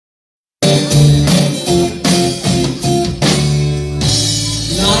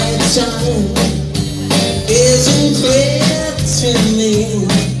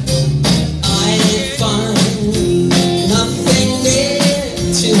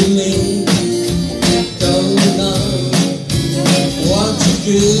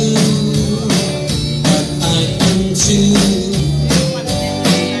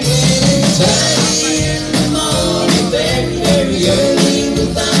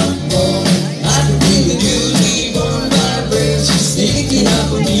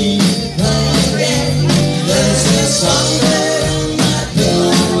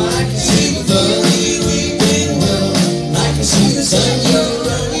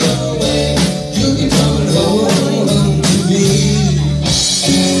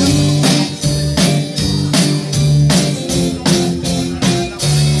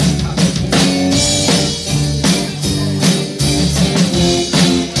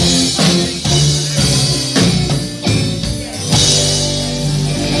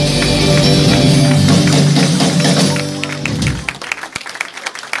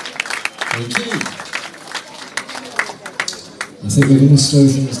think we're going to slow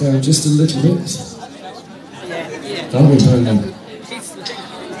things down just a little bit. Aren't we, Brandon?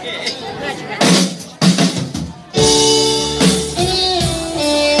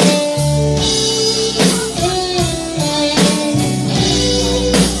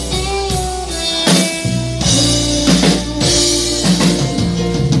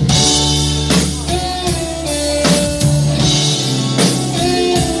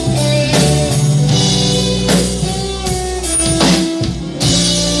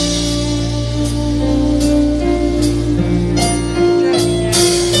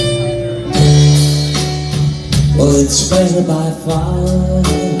 Well, it's better by far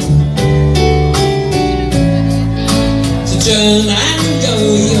to turn and go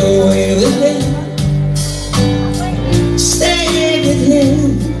your way with him. Stay with him,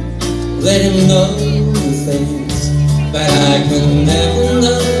 let him know the things that I could never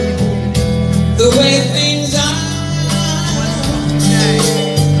know, the way things are.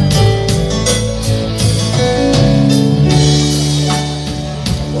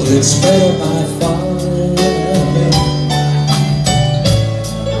 Well, it's better by far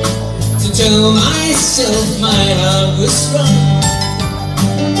tell myself my heart was strong.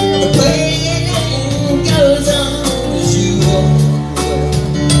 The playing goes on as you walk away.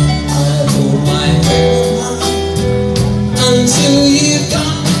 I hold my head high until you're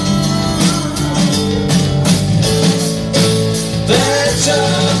gone. That's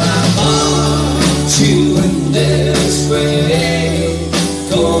all I want you in this way.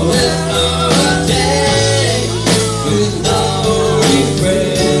 Call it a day with no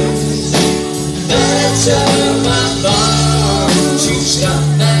regrets. Tell my thoughts you stop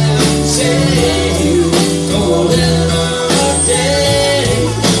and say call it a day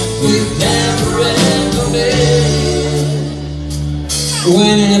we've never ever made.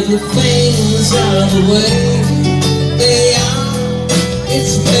 When everything's out of the way they are,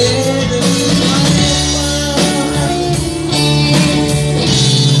 it's better than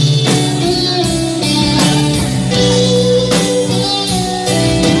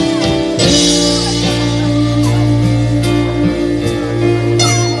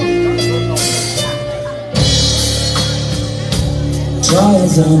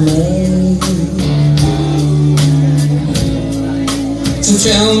tries I made to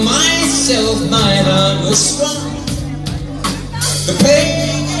tell myself my heart was strong. The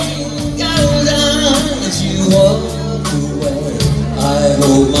pain goes on as you walk away. I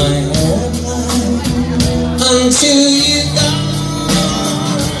hold my head high until you're gone.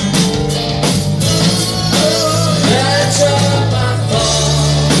 That's all my fault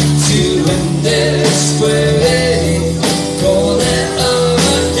to end this way. Call it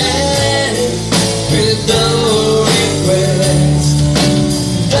no regrets.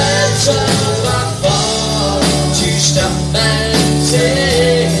 That's all I thought you stop and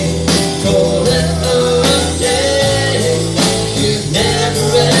say call it a day you've never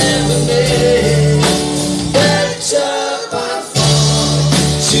ever made. That's all I thought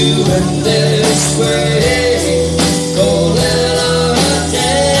to end this way. Call it a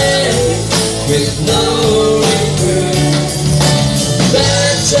day with no regrets.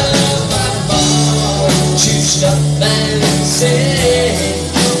 That's all you stop and say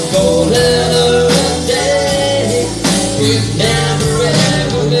call it a day we've never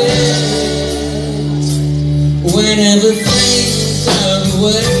ever met. When everything's out of the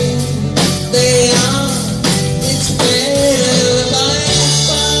way